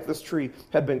 Israel, like this tree,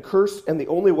 had been cursed, and the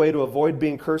only way to avoid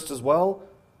being cursed as well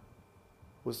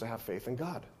was to have faith in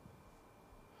God.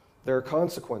 There are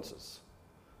consequences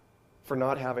for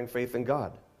not having faith in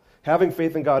God. Having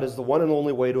faith in God is the one and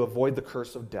only way to avoid the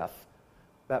curse of death,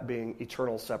 that being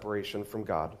eternal separation from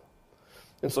God.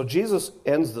 And so Jesus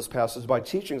ends this passage by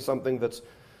teaching something that's,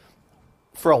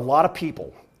 for a lot of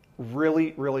people,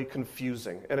 really, really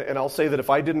confusing. And I'll say that if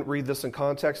I didn't read this in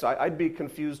context, I'd be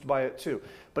confused by it too.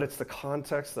 But it's the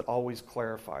context that always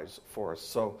clarifies for us.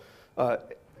 So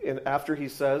after he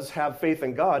says, have faith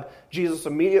in God, Jesus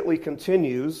immediately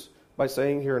continues by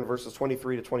saying here in verses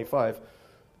 23 to 25,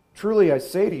 truly I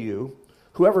say to you,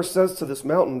 whoever says to this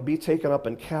mountain, be taken up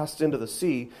and cast into the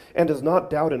sea, and does not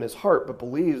doubt in his heart, but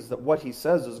believes that what he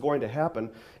says is going to happen,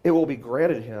 it will be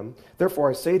granted him. Therefore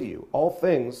I say to you, all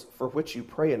things for which you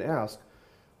pray and ask,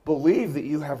 believe that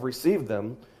you have received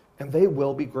them, and they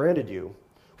will be granted you.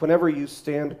 Whenever you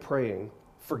stand praying,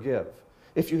 forgive,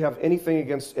 if you have anything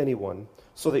against anyone,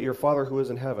 so that your Father who is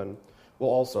in heaven will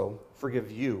also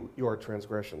forgive you your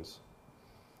transgressions.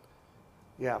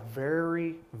 Yeah,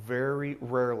 very, very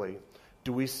rarely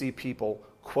do we see people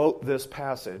quote this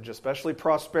passage, especially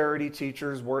prosperity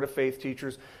teachers, word of faith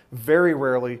teachers. Very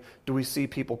rarely do we see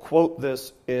people quote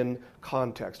this in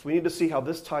context. We need to see how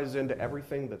this ties into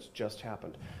everything that's just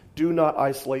happened. Do not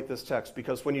isolate this text,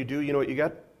 because when you do, you know what you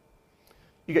get?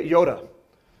 You get Yoda.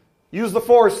 Use the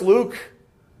Force, Luke.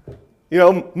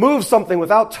 Move something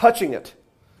without touching it.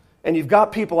 And you've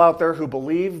got people out there who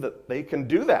believe that they can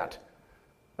do that.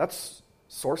 That's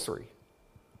sorcery.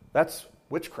 That's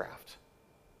witchcraft.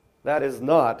 That is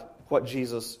not what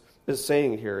Jesus is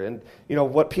saying here. And,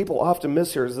 what people often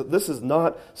miss here is that this is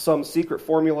not some secret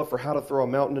formula for how to throw a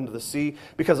mountain into the sea,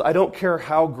 because I don't care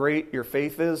how great your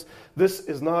faith is. This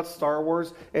is not Star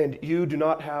Wars, and you do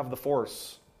not have the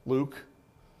Force, Luke.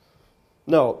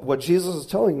 No, what Jesus is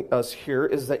telling us here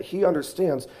is that he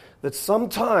understands that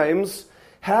sometimes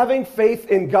having faith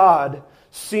in God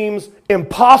seems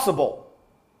impossible.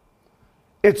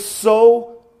 It's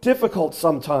so difficult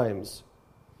sometimes.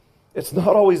 It's not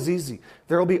always easy.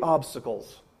 There will be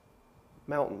obstacles,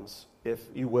 mountains, if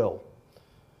you will,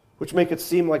 which make it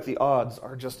seem like the odds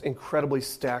are just incredibly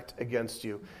stacked against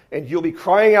you. And you'll be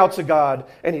crying out to God,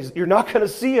 and you're not going to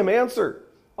see him answer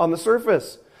on the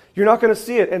surface. You're not going to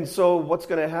see it. And so what's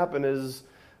going to happen is,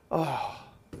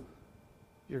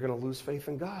 you're going to lose faith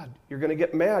in God. You're going to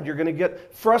get mad. You're going to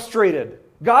get frustrated.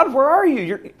 God, where are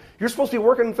you? You're supposed to be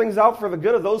working things out for the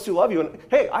good of those who love you. And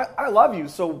hey, I love you,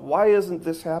 so why isn't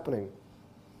this happening?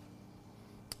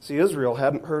 See, Israel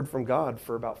hadn't heard from God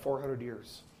for about 400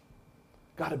 years.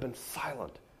 God had been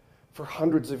silent for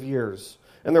hundreds of years.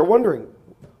 And they're wondering,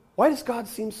 why does God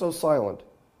seem so silent?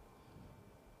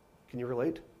 Can you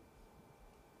relate?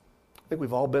 I think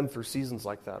we've all been through seasons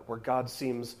like that, where God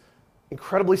seems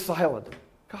incredibly silent.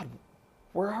 God,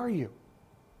 where are you?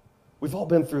 We've all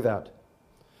been through that.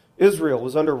 Israel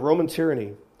was under Roman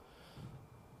tyranny.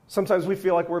 Sometimes we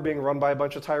feel like we're being run by a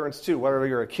bunch of tyrants too, whether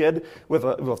you're a kid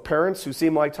with parents who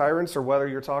seem like tyrants or whether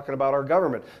you're talking about our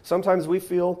government. Sometimes we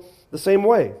feel the same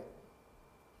way.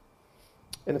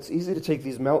 And it's easy to take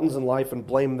these mountains in life and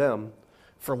blame them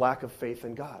for lack of faith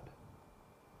in God.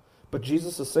 But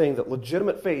Jesus is saying that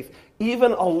legitimate faith,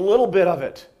 even a little bit of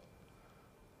it,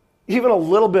 even a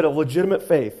little bit of legitimate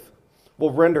faith,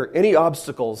 will render any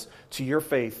obstacles to your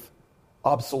faith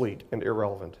obsolete and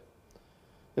irrelevant.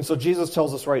 And so Jesus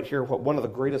tells us right here what one of the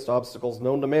greatest obstacles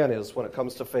known to man is when it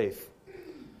comes to faith.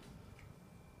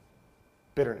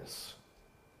 Bitterness,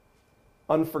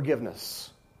 unforgiveness,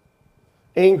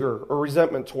 anger or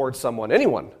resentment towards someone,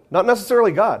 anyone, not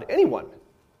necessarily God, anyone.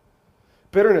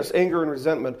 Bitterness, anger, and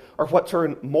resentment are what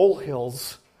turn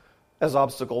molehills as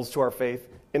obstacles to our faith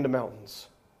into mountains,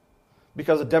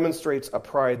 because it demonstrates a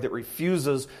pride that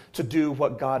refuses to do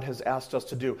what God has asked us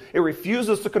to do. It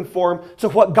refuses to conform to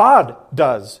what God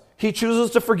does. He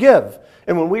chooses to forgive.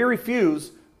 And when we refuse,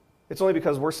 it's only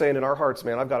because we're saying in our hearts,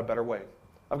 man, I've got a better way.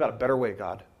 I've got a better way,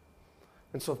 God.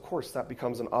 And so, of course, that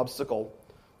becomes an obstacle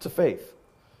to faith.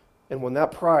 And when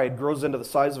that pride grows into the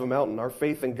size of a mountain, our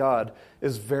faith in God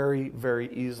is very,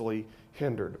 very easily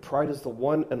hindered. Pride is the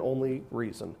one and only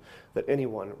reason that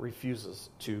anyone refuses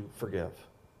to forgive.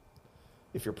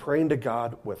 If you're praying to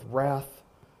God with wrath,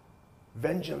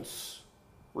 vengeance,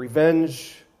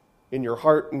 revenge in your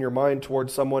heart and your mind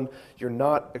towards someone, you're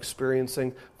not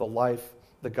experiencing the life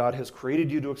that God has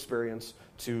created you to experience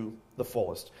to the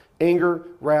fullest. Anger,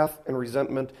 wrath, and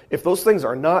resentment, if those things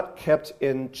are not kept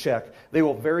in check, they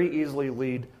will very easily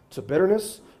lead to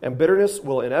bitterness, and bitterness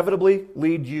will inevitably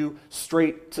lead you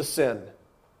straight to sin.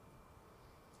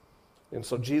 And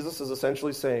so Jesus is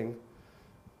essentially saying,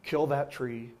 kill that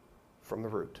tree from the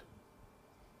root.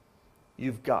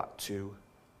 You've got to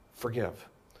forgive.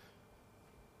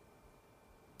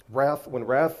 when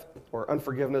wrath or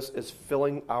unforgiveness is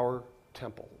filling our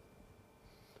temple.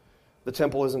 The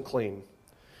temple isn't clean.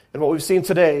 And what we've seen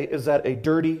today is that a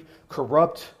dirty,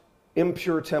 corrupt,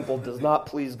 impure temple does not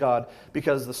please God,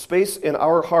 because the space in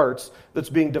our hearts that's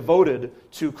being devoted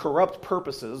to corrupt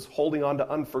purposes, holding on to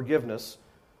unforgiveness,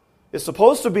 is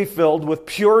supposed to be filled with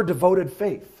pure, devoted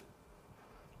faith.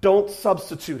 Don't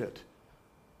substitute it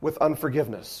with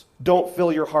unforgiveness. Don't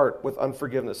fill your heart with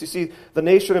unforgiveness. You see, the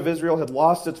nation of Israel had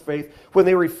lost its faith when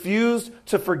they refused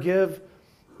to forgive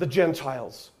the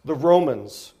Gentiles, the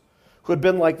Romans, who had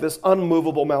been like this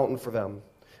unmovable mountain for them.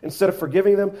 Instead of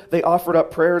forgiving them, they offered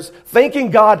up prayers, thanking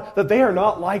God that they are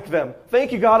not like them.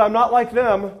 Thank you, God, I'm not like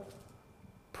them.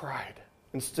 Pride.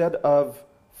 Instead of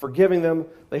forgiving them,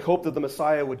 they hoped that the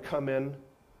Messiah would come in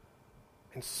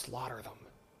and slaughter them.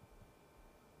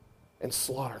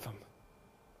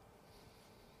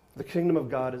 The kingdom of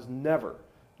God is never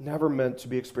meant to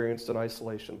be experienced in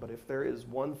isolation. But if there is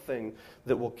one thing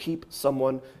that will keep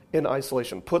someone in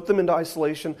isolation, put them into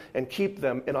isolation and keep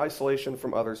them in isolation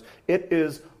from others, it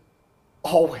is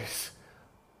always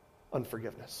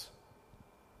unforgiveness.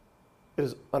 It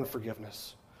is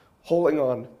unforgiveness. Holding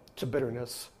on to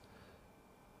bitterness,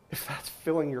 if that's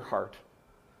filling your heart,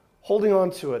 holding on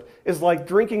to it is like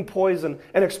drinking poison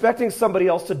and expecting somebody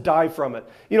else to die from it.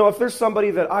 You know, if there's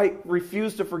somebody that I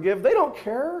refuse to forgive, they don't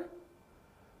care.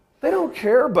 They don't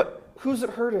care, but who's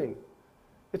it hurting?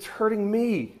 It's hurting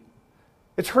me.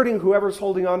 It's hurting whoever's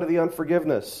holding on to the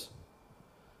unforgiveness.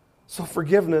 So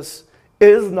forgiveness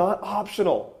is not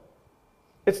optional.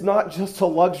 It's not just a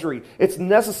luxury. It's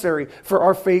necessary for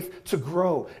our faith to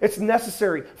grow. It's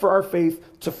necessary for our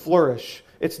faith to flourish.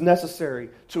 It's necessary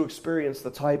to experience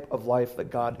the type of life that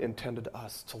God intended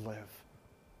us to live.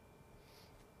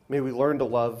 May we learn to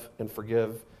love and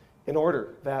forgive in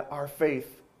order that our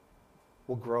faith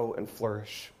will grow and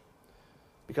flourish.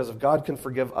 Because if God can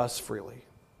forgive us freely,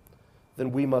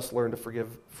 then we must learn to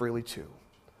forgive freely too,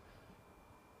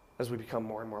 as we become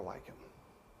more and more like Him.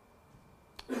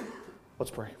 Let's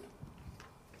pray.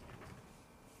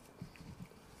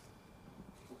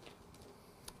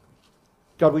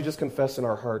 God, we just confess in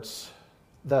our hearts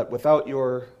that without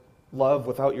your love,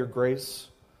 without your grace,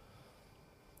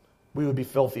 we would be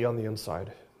filthy on the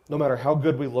inside. No matter how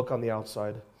good we look on the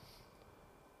outside,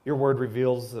 your word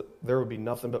reveals that there would be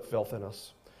nothing but filth in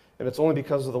us. And it's only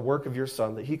because of the work of your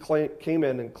Son that He came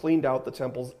in and cleaned out the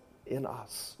temples in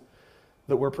us,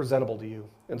 that we're presentable to you.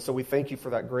 And so we thank you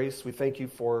for that grace. We thank you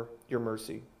for your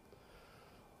mercy.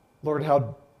 Lord,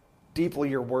 how deeply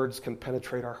your words can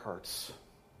penetrate our hearts.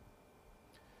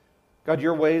 God,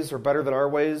 your ways are better than our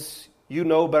ways. You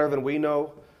know better than we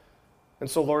know. And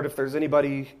so, Lord, if there's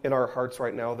anybody in our hearts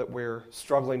right now that we're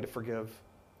struggling to forgive,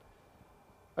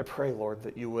 I pray, Lord,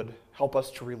 that you would help us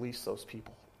to release those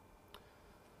people,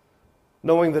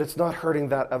 knowing that it's not hurting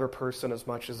that other person as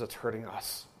much as it's hurting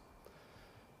us.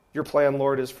 Your plan,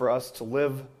 Lord, is for us to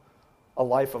live a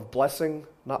life of blessing,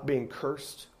 not being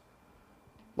cursed.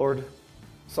 Lord,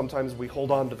 sometimes we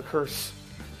hold on to the curse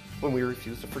when we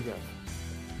refuse to forgive.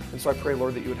 And so I pray,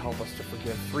 Lord, that you would help us to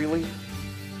forgive freely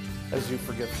as you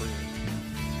forgive freely.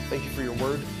 Thank you for your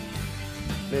word.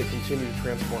 May it continue to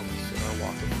transform us in our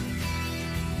walk with you.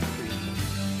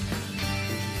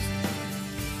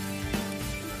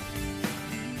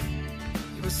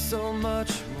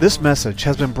 This message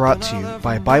has been brought to you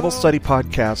by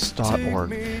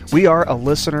BibleStudyPodcasts.org. We are a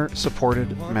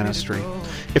listener-supported ministry.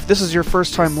 If this is your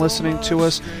first time listening to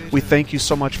us, we thank you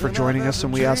so much for joining us,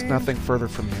 and we ask nothing further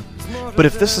from you. But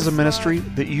if this is a ministry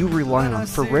that you rely on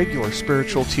for regular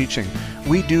spiritual teaching,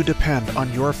 we do depend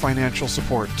on your financial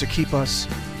support to keep us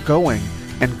going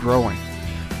and growing.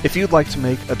 If you'd like to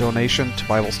make a donation to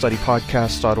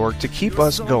BibleStudyPodcasts.org to keep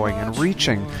us going and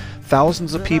reaching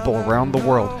thousands of people around the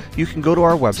world, you can go to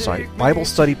our website,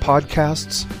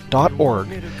 BibleStudyPodcasts.org,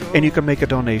 and you can make a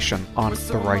donation on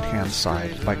the right-hand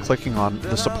side by clicking on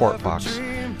the support box.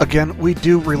 Again, we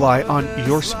do rely on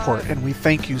your support, and we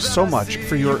thank you so much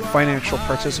for your financial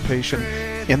participation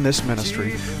in this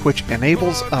ministry, which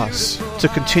enables us to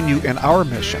continue in our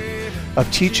mission of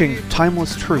teaching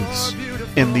timeless truths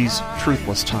in these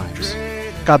truthless times.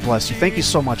 God bless you. Thank you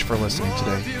so much for listening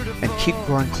today, and keep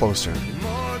growing closer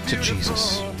to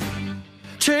Jesus.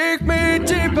 Take me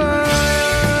deeper.